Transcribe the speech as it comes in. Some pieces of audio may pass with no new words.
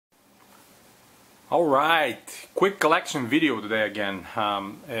Alright, quick collection video today again.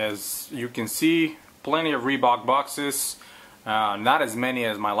 As you can see, plenty of Reebok boxes. Not as many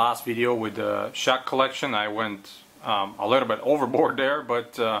as my last video with the shot collection. I went a little bit overboard there,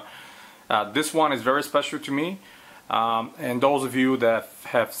 but this one is very special to me. And those of you that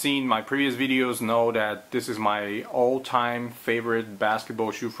have seen my previous videos know that this is my all-time favorite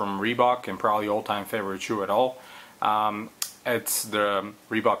basketball shoe from Reebok, and probably all-time favorite shoe at all. It's the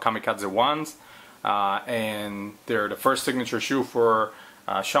Reebok Kamikaze ones. And they're the first signature shoe for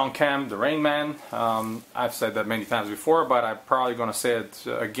Shawn Kemp, the Rain Man. I've said that many times before, but I'm probably going to say it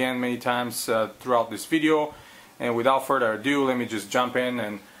again many times throughout this video. And without further ado, let me just jump in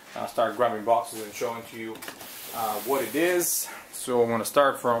and start grabbing boxes and showing to you what it is. So I'm going to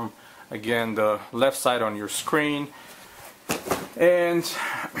start from, again, the left side on your screen. And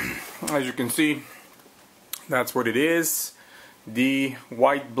as you can see, that's what it is. The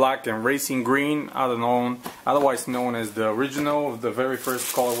white, black, and racing green, otherwise known as the original, the very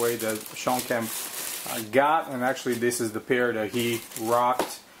first colorway that Shawn Kemp got. And actually this is the pair that he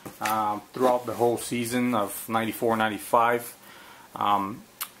rocked throughout the whole season of 94-95.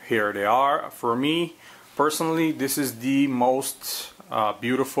 Here they are. For me personally, this is the most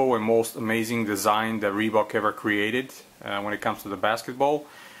beautiful and most amazing design that Reebok ever created when it comes to the basketball.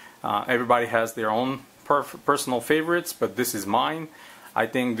 Everybody has their own personal favorites, but this is mine. I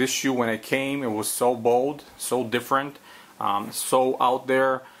think this shoe, when it came, it was so bold, so different, so out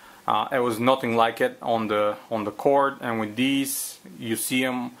there. It was nothing like it on the court, and with these, you see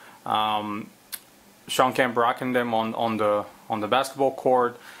him, Shawn Kemp rocking them on the basketball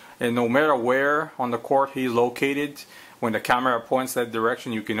court, and no matter where on the court he's located, when the camera points that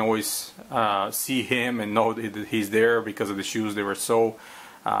direction, you can always see him and know that he's there because of the shoes. They were so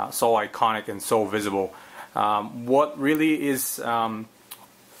iconic and so visible. What really is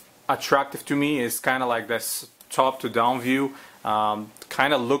attractive to me is kind of like this top to down view.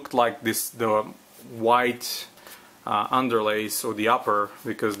 Kind of looked like the white underlays, or the upper,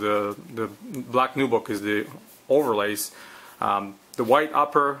 because the black nubuck is the overlays. The white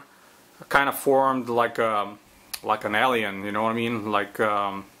upper kind of formed like an alien, you know what I mean? Like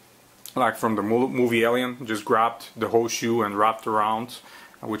from the movie Alien, just grabbed the whole shoe and wrapped around,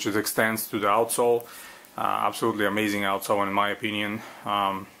 which it extends to the outsole. Absolutely amazing outsole in my opinion.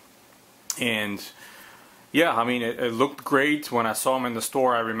 And yeah, I mean, it looked great when I saw them in the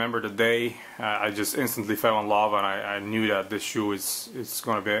store. I remember the day. I just instantly fell in love, and I knew that this shoe is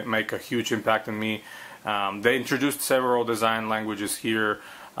going to make a huge impact on me. They introduced several design languages here,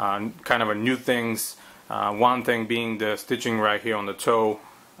 kind of a new things. One thing being the stitching right here on the toe,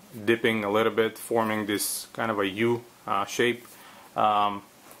 dipping a little bit, forming this kind of a U shape.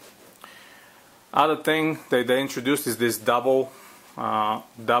 Other thing that they introduced is this double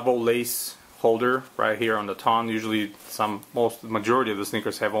lace holder right here on the tongue. Usually majority of the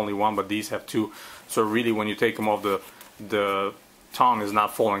sneakers have only one, but these have two. So really, when you take them off, the tongue is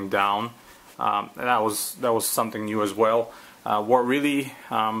not falling down. And that was something new as well. What really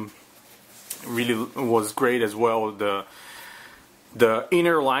was great as well, the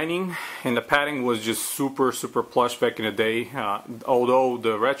inner lining and the padding was just super plush back in the day. Although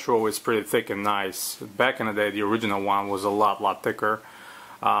the retro is pretty thick and nice, back in the day the original one was a lot thicker.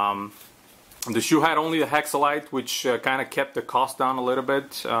 The shoe had only the hexalite, which kind of kept the cost down a little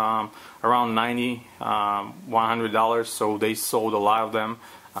bit, around $90, $100, so they sold a lot of them.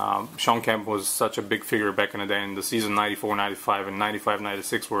 Shawn Kemp was such a big figure back in the day, and the season 94-95 and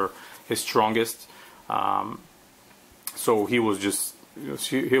 95-96 were his strongest. So he was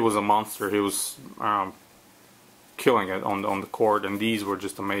he was a monster. He was killing it on the court, and these were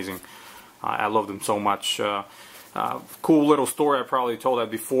just amazing. I love them so much. Cool little story. I probably told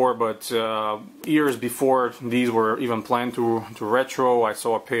that before, but years before these were even planned to retro, I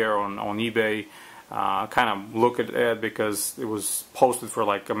saw a pair on eBay. Kind of look at it because it was posted for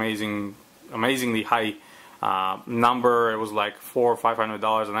like amazingly high number. It was like $400 or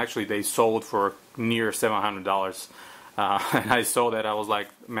 $500, and actually they sold for near $700. And I saw that, I was like,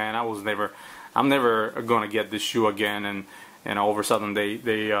 man, I'm never gonna get this shoe again. And all of a sudden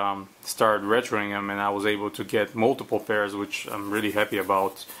they started retroing them, and I was able to get multiple pairs, which I'm really happy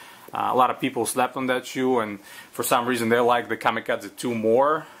about. A lot of people slept on that shoe, and for some reason they like the Kamikaze 2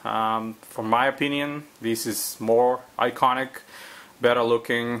 more. For my opinion, this is more iconic, better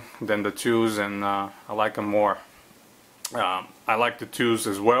looking than the 2s, and I like them more. I like the 2s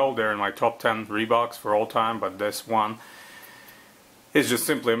as well. They're in my top 10 Reeboks for all time, but this one is just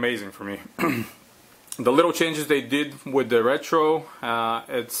simply amazing for me. The little changes they did with the retro,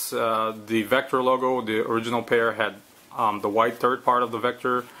 it's the Vector logo. The original pair had the white third part of the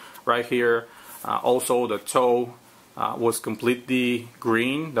Vector right here. Also the toe was completely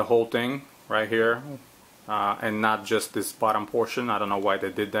green, the whole thing right here, and not just this bottom portion. I don't know why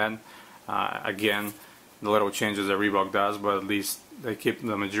they did that. Again, the little changes that Reebok does, but at least they keep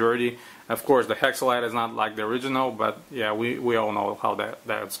the majority. Of course, the hexalite is not like the original, but yeah, we all know how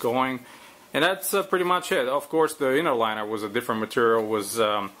that's going. And that's pretty much it. Of course, the inner liner was a different material, was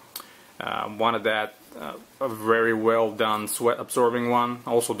one of that a very well done sweat absorbing one.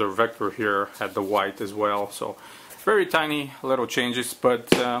 Also the vector here had the white as well, so very tiny little changes.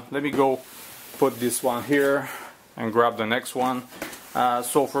 But let me go put this one here and grab the next one.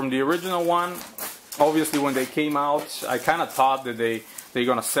 So from the original one, obviously when they came out, I kind of thought that they're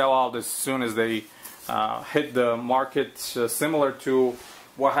gonna sell out as soon as they hit the market, similar to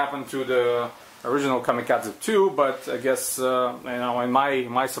what happened to the original Kamikaze 2, but I guess you know, in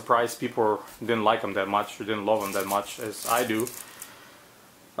my surprise, people didn't like them that much, or didn't love them that much as I do.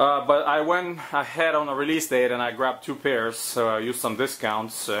 But I went ahead on the release date and I grabbed 2 pairs, used some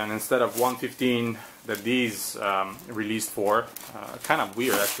discounts, and instead of $115 that these released for, kind of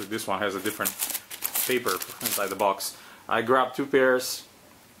weird actually, this one has a different paper inside the box. I grabbed 2 pairs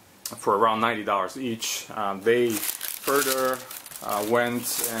for around $90 each. They further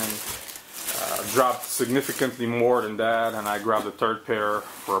went and dropped significantly more than that, and I grabbed a 3rd pair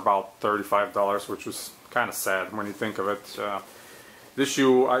for about $35, which was kind of sad when you think of it. This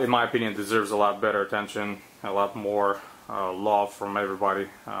shoe, in my opinion, deserves a lot better attention, a lot more love from everybody.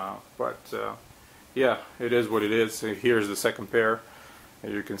 But yeah, it is what it is. Here's the 2nd pair.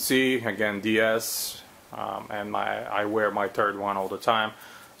 As you can see, again, DS, and I wear my 3rd one all the time.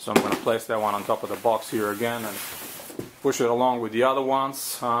 So I'm going to place that one on top of the box here again and push it along with the other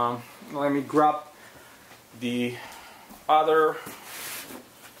ones. Let me grab the other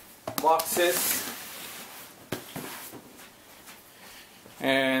boxes.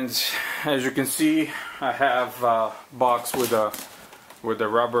 And as you can see, I have a box with a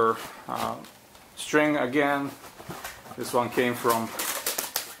rubber string again. This one came from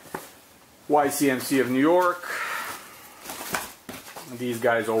YCMC of New York. These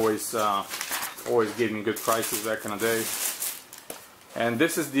guys always gave me good prices back in the day. And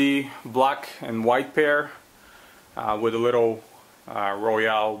this is the black and white pair with a little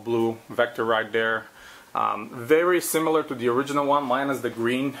royal blue vector right there. Very similar to the original one, minus the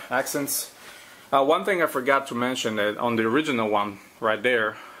green accents. One thing I forgot to mention, that on the original one right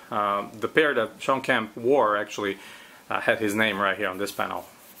there, the pair that Shawn Kemp wore actually had his name right here on this panel,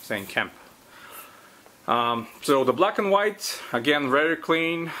 saying Kemp. So the black and white, again, very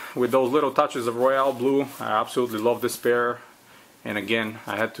clean with those little touches of royal blue. I absolutely love this pair, and again,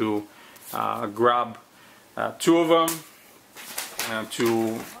 I had to grab 2 of them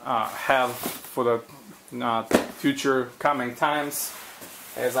to have for the future coming times.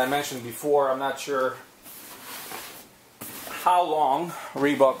 As I mentioned before, I'm not sure how long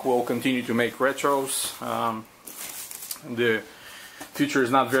Reebok will continue to make retros. The future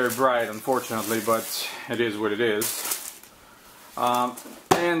is not very bright, unfortunately, but it is what it is.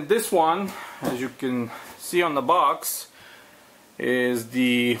 And this one, as you can see on the box, is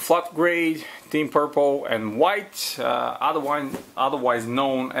the flat gray, team purple and white, otherwise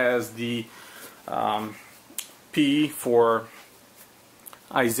known as the P for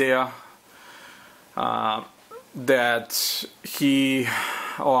Isaiah, that he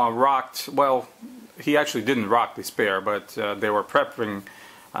rocked. Well, he actually didn't rock this pair, but they were prepping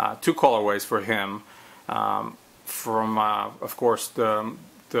 2 colorways for him from, of course, the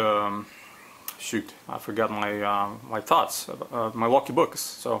shoot, I forgot my thoughts, my lucky books.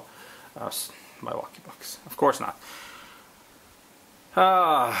 So, my lucky books, of course not.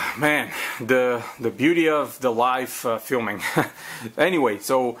 Man, the beauty of the live filming. Anyway,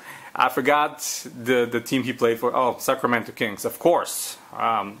 so I forgot the team he played for. Oh, Sacramento Kings, of course.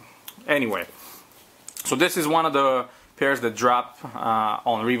 Anyway, so this is one of the pairs that drop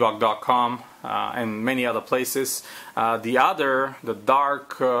on Reebok.com and many other places. The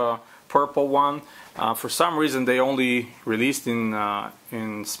dark purple one, for some reason they only released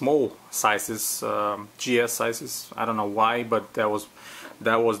in small sizes, GS sizes. I don't know why, but that was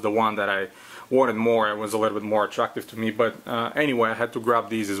the one that I wanted more. It was a little bit more attractive to me. But anyway, I had to grab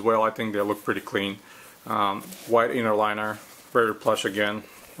these as well. I think they look pretty clean. White inner liner, very plush again,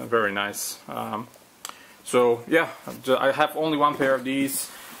 very nice. So yeah, I have only 1 pair of these,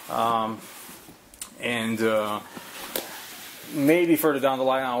 and maybe further down the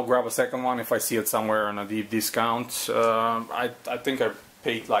line I'll grab a 2nd one if I see it somewhere on a deep discount. I think I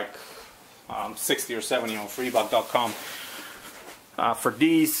paid like 60 or 70 on Reebok.com for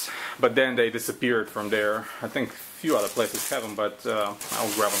these, but then they disappeared from there. I think a few other places have them, but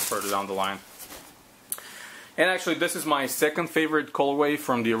I'll grab them further down the line. And actually this is my second favorite colorway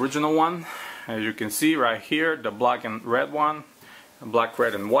from the original one. As you can see right here, the black and red one, black,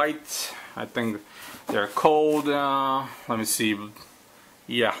 red and white. I think they're called, let me see,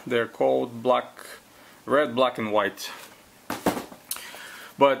 yeah, they're called red, black and white.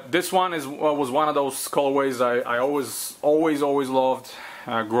 But this one was one of those colorways I always loved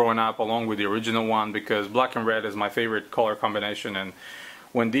growing up, along with the original one, because black and red is my favorite color combination. And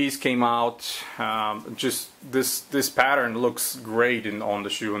when these came out, just this pattern looks great on the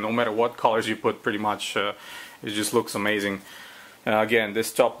shoe. No matter what colors you put, pretty much, it just looks amazing. Again,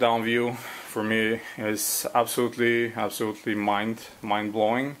 this top-down view for me is absolutely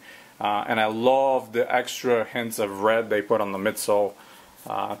mind-blowing, and I love the extra hints of red they put on the midsole.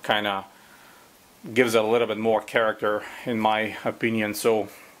 Kind of gives it a little bit more character, in my opinion. So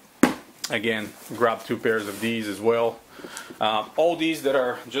again, grab 2 pairs of these as well. All these that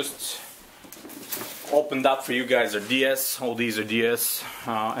are just opened up for you guys are DS. All these are DS,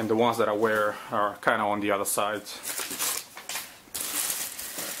 and the ones that I wear are kind of on the other side.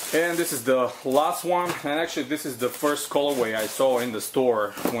 And this is the last one, and actually this is the first colorway I saw in the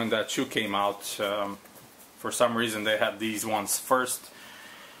store when that shoe came out. For some reason they had these ones first,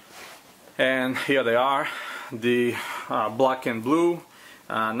 and here they are, the black and blue.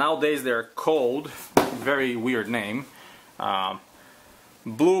 Nowadays they're called, very weird name,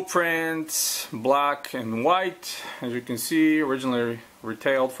 Blueprint black and white. As you can see, originally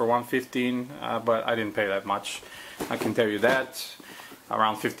retailed for $115, but I didn't pay that much, I can tell you that.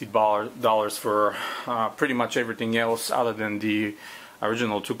 Around $50 for pretty much everything else other than the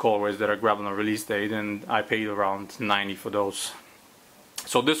original 2 colorways that I grabbed on the release date, and I paid around $90 for those.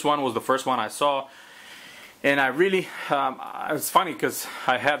 So this one was the first one I saw, and I really, it's funny because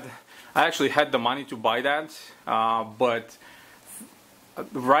I actually had the money to buy that, but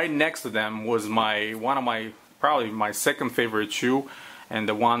right next to them was probably my second favorite shoe, and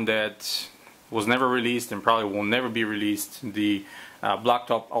the one that was never released and probably will never be released, the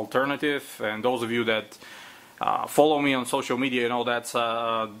blacktop alternative. And those of you that follow me on social media, you know that's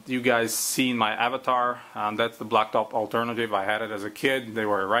you guys seen my avatar, that's the blacktop alternative. I had it as a kid. They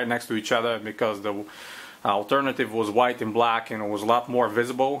were right next to each other because the alternative was white and black and it was a lot more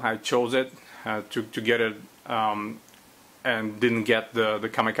visible. I chose it to get it, and didn't get the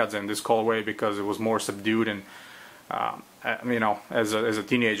Kamikaze in this colorway because it was more subdued, and you know, as a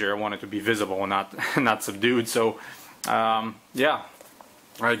teenager I wanted to be visible and not subdued. So yeah,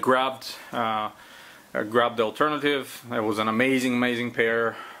 I grabbed the alternative. It was an amazing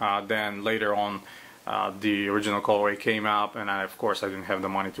pair. Then later on the original colorway came up, and of course I didn't have the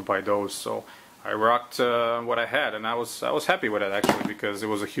money to buy those, so I rocked what I had, and I was happy with it actually, because it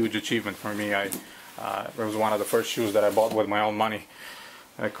was a huge achievement for me. It was one of the first shoes that I bought with my own money.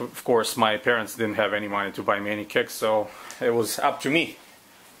 Of course my parents didn't have any money to buy me any kicks, so it was up to me.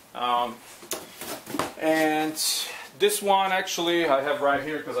 And this one actually I have right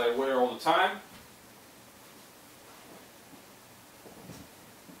here because I wear all the time.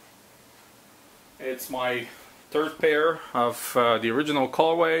 It's my third pair of the original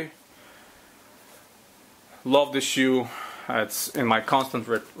colorway. Love this shoe. It's in my constant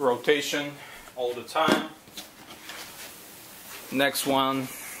rotation all the time. Next one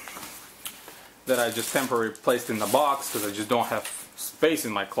that I just temporarily placed in the box because I just don't have space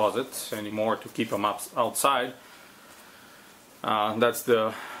in my closet anymore to keep them outside. That's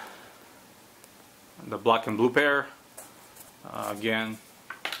the black and blue pair. Again,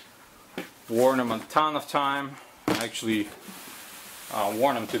 worn them a ton of time. I actually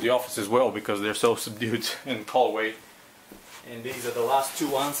worn them to the office as well because they're so subdued in colorway. And these are the last 2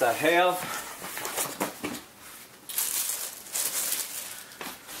 ones I have.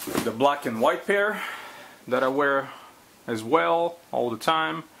 The black and white pair that I wear as well all the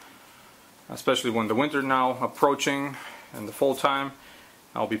time, especially when the winter now approaching and the fall time.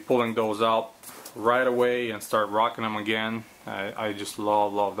 I'll be pulling those out right away and start rocking them again. I just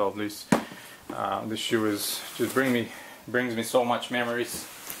love these. This shoe is just brings me so much memories,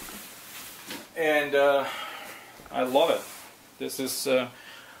 and I love it. This is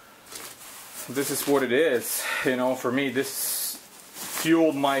what it is. You know, for me, this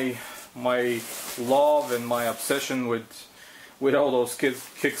fueled my love and my obsession with all those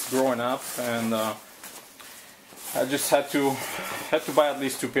kicks growing up, and I just had to buy at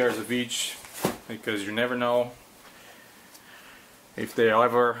least 2 pairs of each, because you never know if they're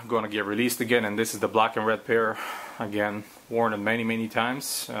ever going to get released again. And this is the black and red pair, again, worn it many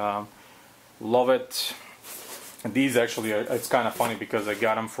times. Love it. And these actually, it's kind of funny because I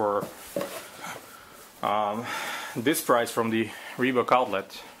got them for this price from the Reebok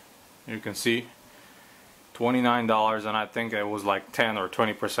outlet. You can see $29, and I think it was like 10 or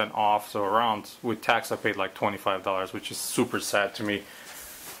 20% off, so around, with tax I paid like $25, which is super sad to me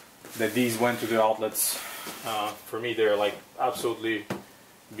that these went to the outlets. For me, they're like absolutely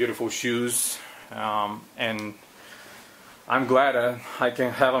beautiful shoes, and I'm glad I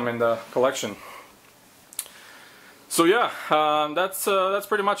can have them in the collection. So yeah, that's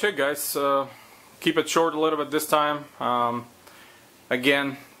pretty much it, guys. Keep it short a little bit this time.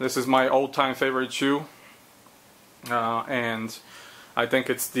 Again, this is my all-time favorite shoe, and I think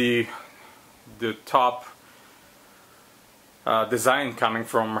it's the top design coming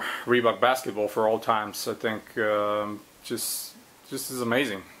from Reebok basketball for all times. I think just is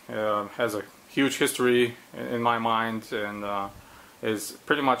amazing. Has a huge history in my mind, and is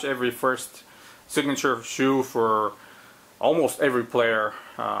pretty much every first signature shoe for almost every player.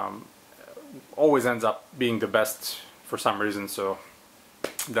 Always ends up being the best for some reason, so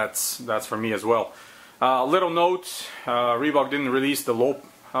that's for me as well. Little note, Reebok didn't release the low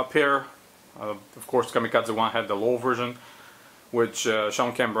pair. Of course, Kamikaze 1 had the low version, which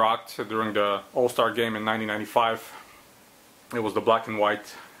Shawn Kemp rocked during the All-Star game in 1995. It was the black and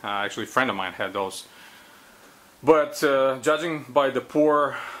white. Actually, a friend of mine had those. But judging by the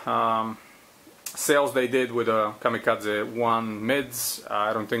poor sales they did with the Kamikaze 1 mids,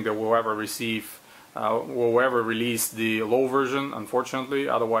 I don't think they will ever release the low version, unfortunately.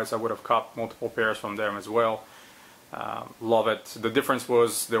 Otherwise I would have copped multiple pairs from them as well. Love it. The difference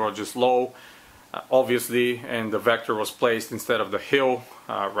was they were just low, obviously, and the vector was placed instead of the heel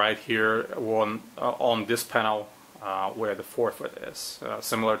right here on this panel where the forefoot is,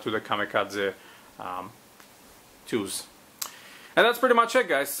 similar to the Kamikaze 2s. And that's pretty much it,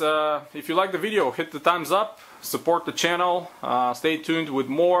 guys. If you like the video, hit the thumbs up, support the channel, stay tuned with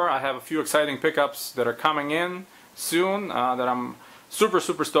more. I have a few exciting pickups that are coming in soon that I'm super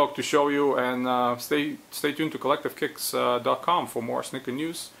stoked to show you, and stay tuned to collectivekicks.com for more sneaker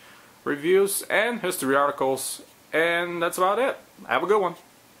news, reviews, and history articles. And that's about it. Have a good one.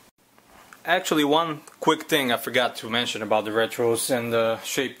 Actually, one quick thing I forgot to mention about the retros and the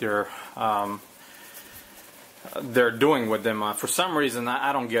shape they're doing with them. For some reason,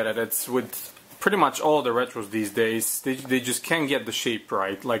 I don't get it. It's with pretty much all the retros these days, they just can't get the shape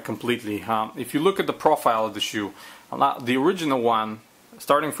right, like completely. If you look at the profile of the shoe, the original one,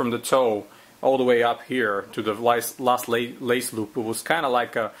 starting from the toe all the way up here to the last lace loop, it was kind of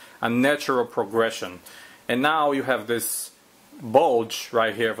like a natural progression. And now you have this bulge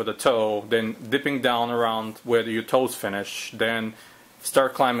right here for the toe, then dipping down around where your toes finish, then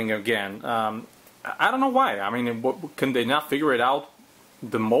start climbing again. I don't know why. I mean, can they not figure it out,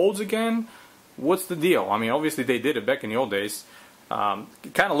 the molds again? What's the deal? I mean, obviously they did it back in the old days.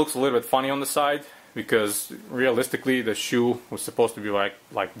 It kind of looks a little bit funny on the side, because realistically the shoe was supposed to be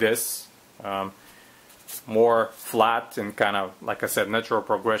like this, more flat and kind of, like I said, natural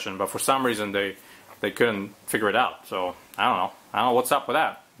progression. But for some reason they couldn't figure it out. So I don't know what's up with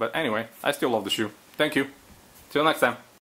that. But anyway, I still love the shoe. Thank you. Till next time.